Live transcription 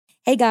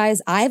Hey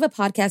guys, I have a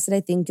podcast that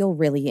I think you'll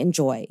really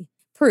enjoy.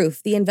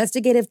 Proof, the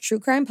investigative true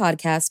crime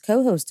podcast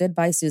co-hosted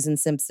by Susan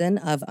Simpson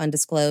of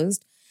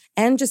Undisclosed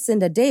and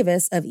Jacinda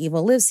Davis of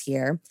Evil Lives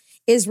Here,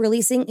 is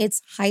releasing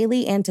its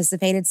highly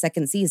anticipated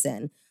second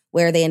season,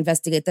 where they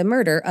investigate the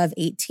murder of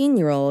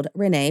 18-year-old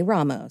Renee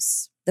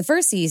Ramos. The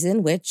first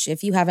season, which,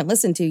 if you haven't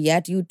listened to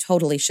yet, you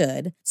totally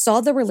should,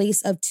 saw the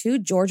release of 2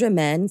 Georgia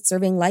men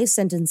serving life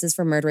sentences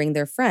for murdering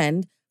their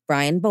friend,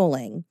 Brian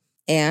Bowling.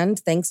 And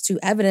thanks to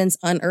evidence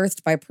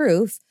unearthed by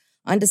Proof,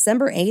 on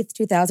December 8th,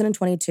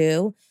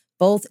 2022,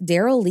 both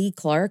Daryl Lee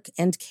Clark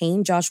and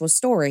Kane Joshua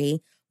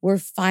Story were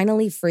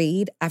finally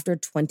freed after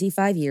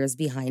 25 years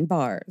behind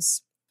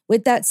bars.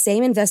 With that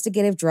same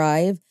investigative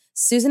drive,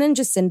 Susan and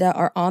Jacinda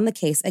are on the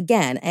case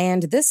again,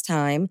 and this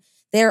time,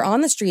 they are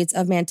on the streets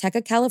of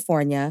Manteca,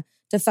 California,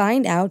 to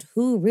find out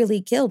who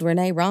really killed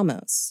Renee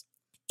Ramos.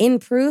 In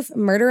Proof,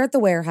 Murder at the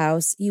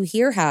Warehouse, you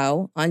hear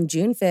how, on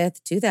June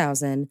 5th,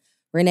 2000,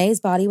 Renee's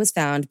body was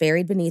found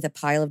buried beneath a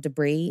pile of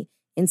debris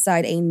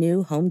inside a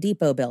new Home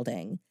Depot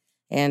building,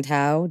 and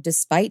how,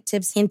 despite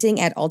tips hinting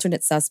at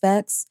alternate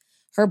suspects,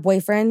 her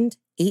boyfriend,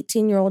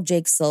 18-year-old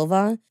Jake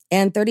Silva,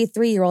 and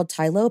 33-year-old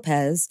Ty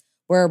Lopez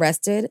were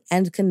arrested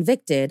and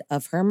convicted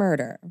of her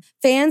murder.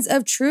 Fans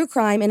of true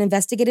crime and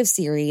investigative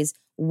series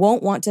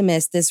won't want to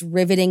miss this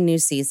riveting new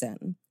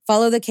season.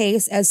 Follow the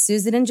case as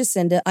Susan and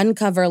Jacinda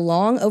uncover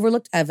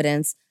long-overlooked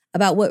evidence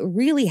about what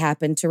really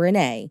happened to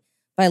Renee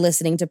by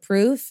listening to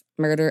Proof,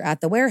 Murder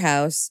at the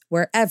Warehouse,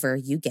 wherever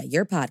you get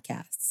your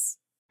podcasts.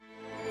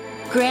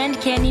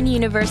 Grand Canyon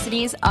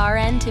University's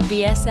RN to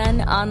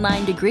BSN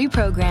online degree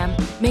program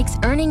makes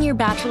earning your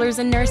bachelor's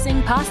in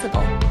nursing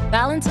possible.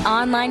 Balance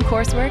online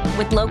coursework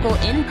with local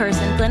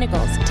in-person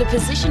clinicals to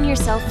position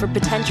yourself for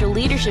potential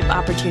leadership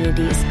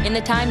opportunities in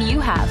the time you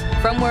have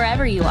from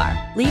wherever you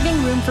are,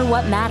 leaving room for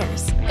what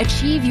matters.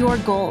 Achieve your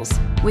goals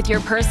with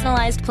your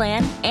personalized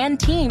plan and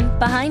team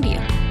behind you.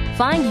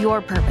 Find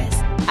your purpose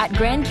at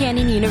Grand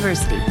Canyon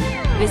University.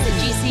 Visit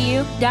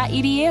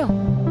gcu.edu.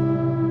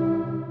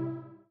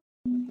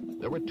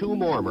 There were 2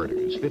 more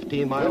murders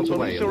 15 miles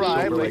away. When police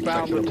arrived, they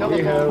found the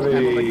telephone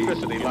and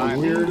electricity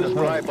lines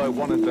described by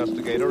one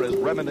investigator as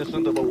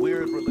reminiscent of a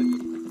weird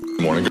religion.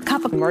 Morning.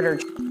 Cup of murder.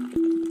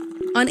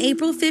 On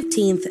April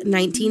 15th,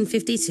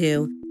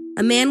 1952,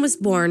 a man was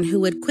born who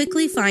would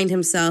quickly find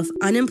himself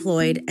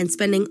unemployed and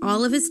spending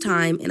all of his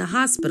time in a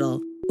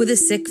hospital with a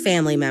sick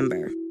family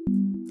member.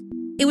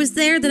 It was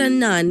there that a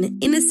nun,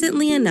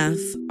 innocently enough,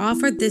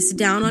 offered this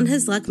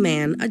down-on-his-luck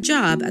man a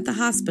job at the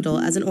hospital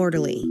as an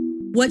orderly.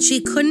 What she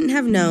couldn't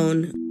have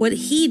known, what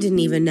he didn't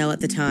even know at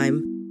the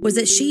time, was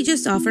that she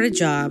just offered a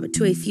job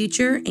to a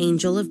future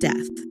angel of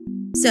death.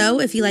 So,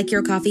 if you like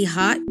your coffee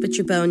hot but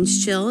your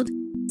bones chilled,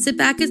 sit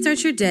back and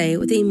start your day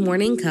with a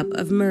morning cup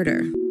of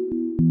murder.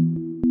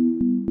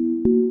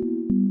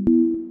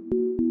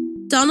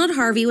 Donald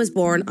Harvey was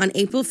born on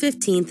April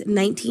 15th,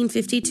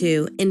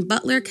 1952, in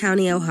Butler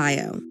County,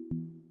 Ohio.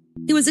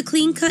 He was a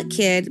clean-cut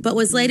kid, but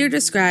was later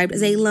described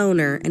as a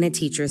loner and a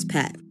teacher's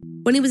pet.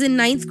 When he was in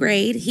 9th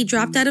grade, he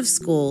dropped out of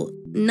school,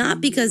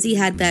 not because he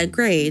had bad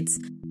grades,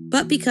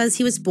 but because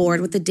he was bored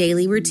with the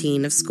daily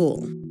routine of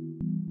school.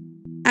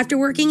 After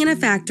working in a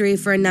factory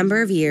for a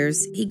number of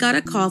years, he got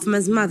a call from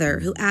his mother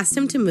who asked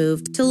him to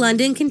move to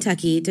London,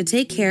 Kentucky to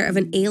take care of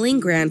an ailing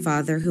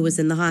grandfather who was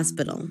in the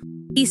hospital.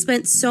 He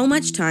spent so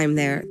much time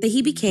there that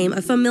he became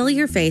a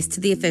familiar face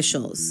to the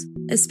officials,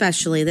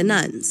 especially the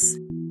nuns.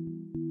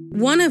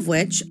 One of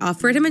which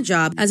offered him a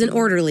job as an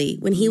orderly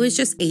when he was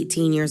just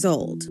 18 years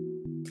old.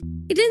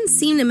 It didn't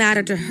seem to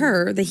matter to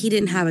her that he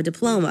didn't have a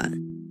diploma,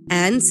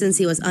 and since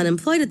he was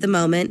unemployed at the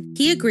moment,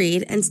 he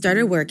agreed and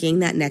started working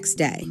that next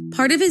day.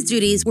 Part of his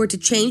duties were to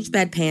change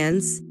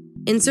bedpans,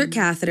 insert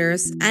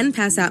catheters, and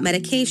pass out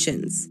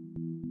medications,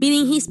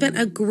 meaning he spent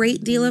a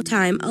great deal of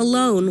time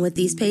alone with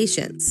these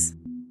patients.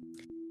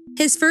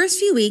 His first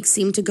few weeks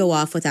seemed to go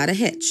off without a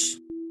hitch,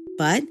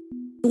 but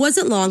it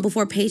wasn't long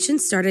before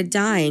patients started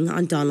dying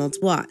on Donald's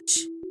watch.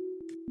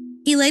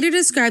 He later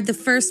described the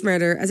first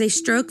murder as a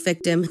stroke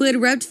victim who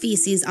had rubbed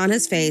feces on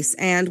his face,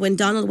 and when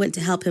Donald went to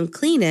help him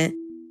clean it,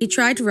 he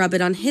tried to rub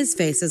it on his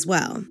face as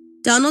well.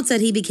 Donald said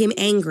he became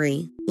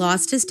angry,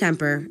 lost his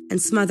temper,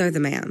 and smothered the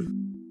man.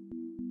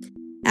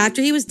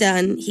 After he was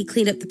done, he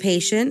cleaned up the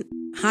patient,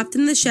 hopped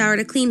in the shower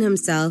to clean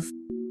himself,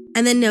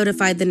 and then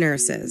notified the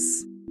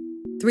nurses.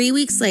 3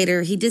 weeks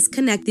later, he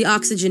disconnected the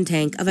oxygen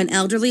tank of an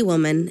elderly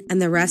woman, and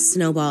the rest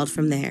snowballed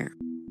from there.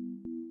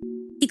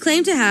 He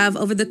claimed to have,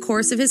 over the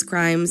course of his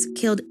crimes,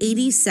 killed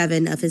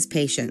 87 of his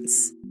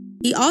patients.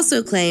 He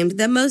also claimed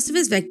that most of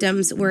his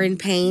victims were in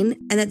pain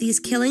and that these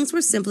killings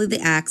were simply the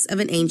acts of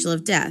an angel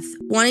of death,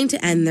 wanting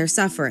to end their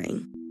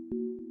suffering.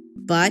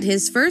 But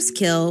his first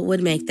kill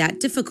would make that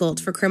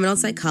difficult for criminal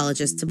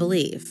psychologists to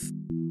believe.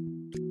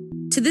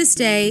 To this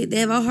day,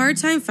 they have a hard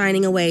time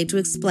finding a way to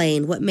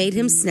explain what made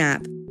him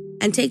snap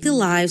and take the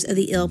lives of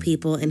the ill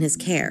people in his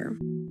care.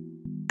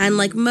 And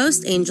like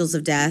most angels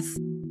of death,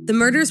 the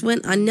murders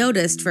went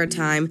unnoticed for a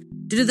time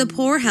due to the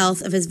poor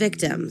health of his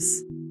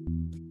victims.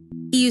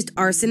 He used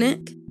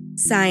arsenic,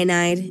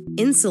 cyanide,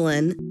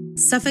 insulin,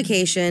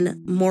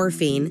 suffocation,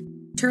 morphine,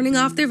 turning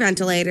off their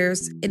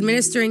ventilators,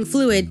 administering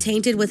fluid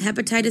tainted with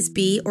hepatitis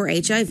B or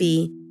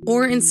HIV,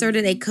 or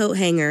inserted a coat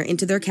hanger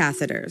into their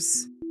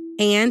catheters.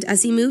 And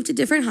as he moved to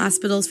different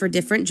hospitals for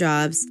different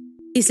jobs,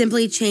 he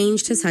simply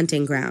changed his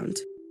hunting ground.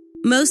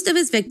 Most of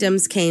his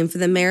victims came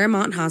from the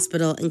Marymount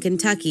Hospital in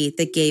Kentucky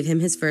that gave him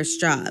his first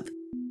job,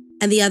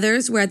 and the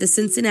others were at the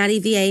Cincinnati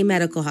VA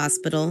Medical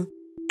Hospital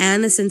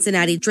and the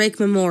Cincinnati Drake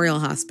Memorial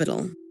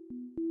Hospital.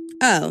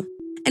 Oh,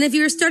 and if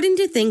you're starting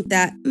to think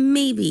that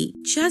maybe,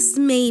 just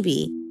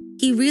maybe,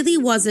 he really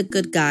was a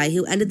good guy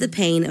who ended the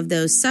pain of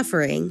those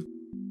suffering,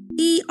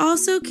 he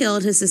also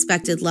killed his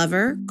suspected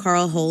lover,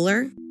 Carl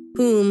Holler,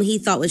 whom he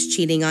thought was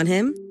cheating on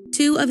him,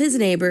 2 of his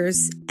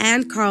neighbors,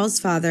 and Carl's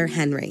father,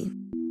 Henry.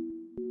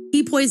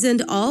 He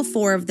poisoned all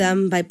 4 of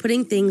them by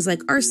putting things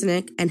like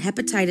arsenic and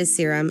hepatitis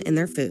serum in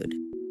their food.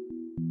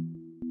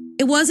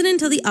 It wasn't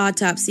until the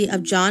autopsy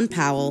of John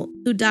Powell,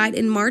 who died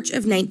in March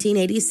of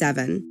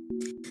 1987,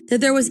 that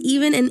there was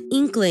even an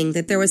inkling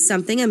that there was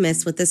something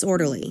amiss with this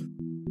orderly.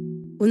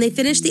 When they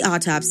finished the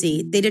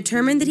autopsy, they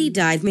determined that he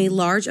died from a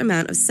large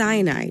amount of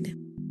cyanide.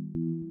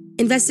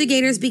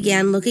 Investigators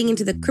began looking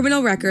into the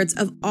criminal records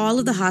of all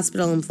of the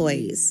hospital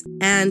employees,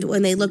 and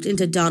when they looked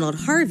into Donald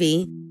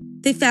Harvey,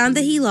 they found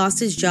that he lost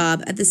his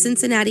job at the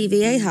Cincinnati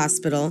VA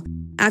hospital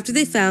after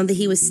they found that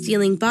he was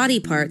stealing body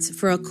parts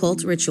for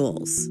occult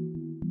rituals.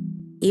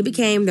 He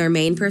became their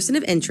main person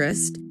of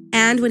interest,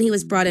 and when he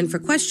was brought in for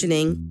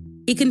questioning,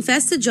 he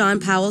confessed to John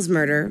Powell's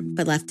murder,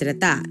 but left it at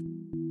that.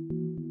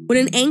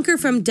 When an anchor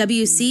from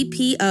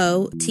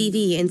WCPO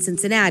TV in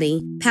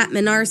Cincinnati, Pat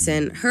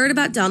Menarson, heard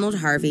about Donald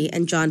Harvey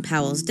and John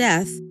Powell's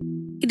death,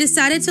 he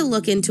decided to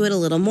look into it a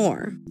little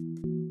more.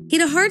 He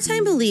had a hard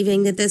time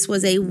believing that this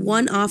was a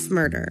one-off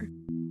murder.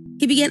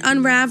 He began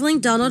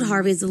unraveling Donald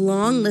Harvey's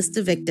long list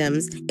of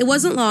victims. It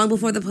wasn't long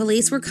before the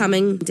police were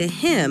coming to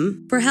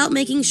him for help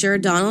making sure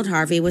Donald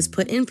Harvey was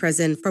put in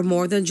prison for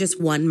more than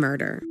just one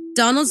murder.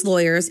 Donald's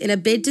lawyers, in a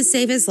bid to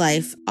save his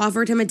life,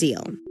 offered him a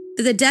deal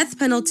that the death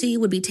penalty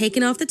would be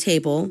taken off the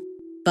table,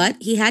 but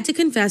he had to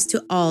confess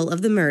to all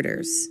of the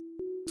murders.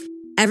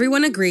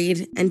 Everyone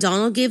agreed, and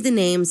Donald gave the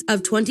names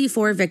of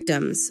 24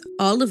 victims,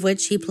 all of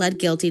which he pled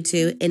guilty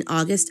to in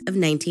August of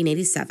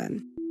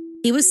 1987.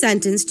 He was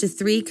sentenced to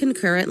 3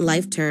 concurrent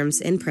life terms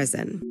in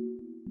prison.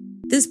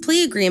 This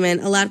plea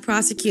agreement allowed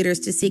prosecutors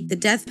to seek the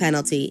death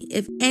penalty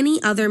if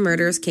any other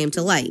murders came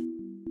to light.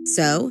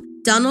 So,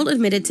 Donald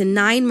admitted to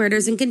 9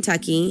 murders in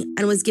Kentucky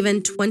and was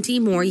given 20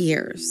 more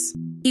years.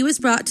 He was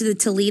brought to the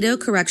Toledo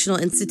Correctional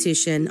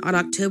Institution on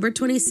October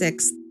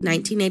 26,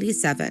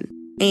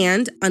 1987,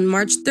 and on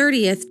March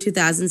 30th,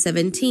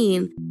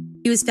 2017,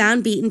 he was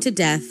found beaten to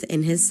death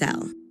in his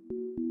cell.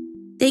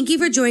 Thank you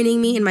for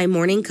joining me in my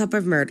morning cup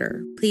of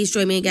murder. Please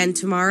join me again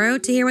tomorrow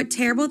to hear what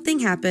terrible thing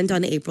happened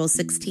on April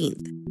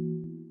 16th.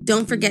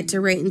 Don't forget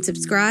to rate and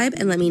subscribe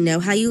and let me know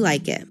how you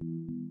like it.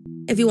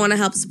 If you want to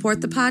help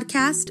support the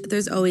podcast,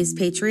 there's always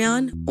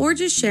Patreon or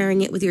just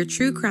sharing it with your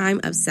true crime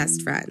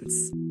obsessed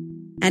friends.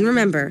 And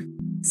remember,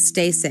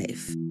 stay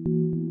safe.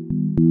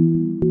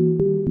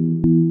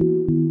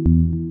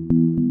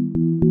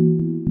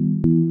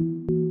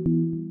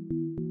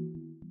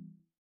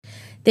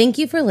 Thank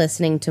you for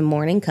listening to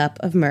Morning Cup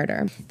of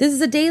Murder. This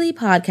is a daily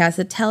podcast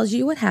that tells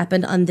you what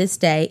happened on this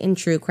day in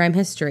true crime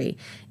history.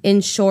 In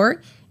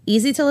short,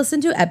 easy to listen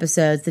to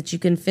episodes that you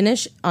can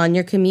finish on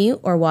your commute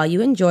or while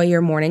you enjoy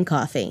your morning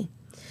coffee.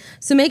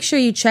 So make sure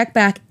you check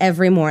back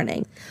every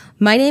morning.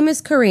 My name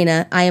is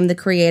Karina. I am the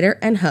creator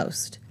and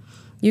host.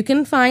 You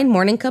can find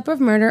Morning Cup of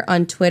Murder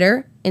on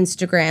Twitter,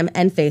 Instagram,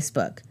 and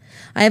Facebook.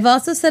 I have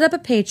also set up a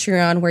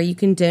Patreon where you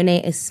can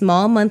donate a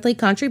small monthly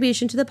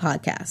contribution to the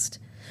podcast.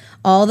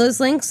 All those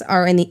links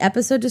are in the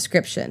episode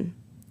description.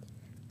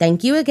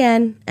 Thank you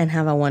again, and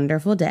have a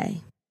wonderful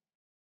day.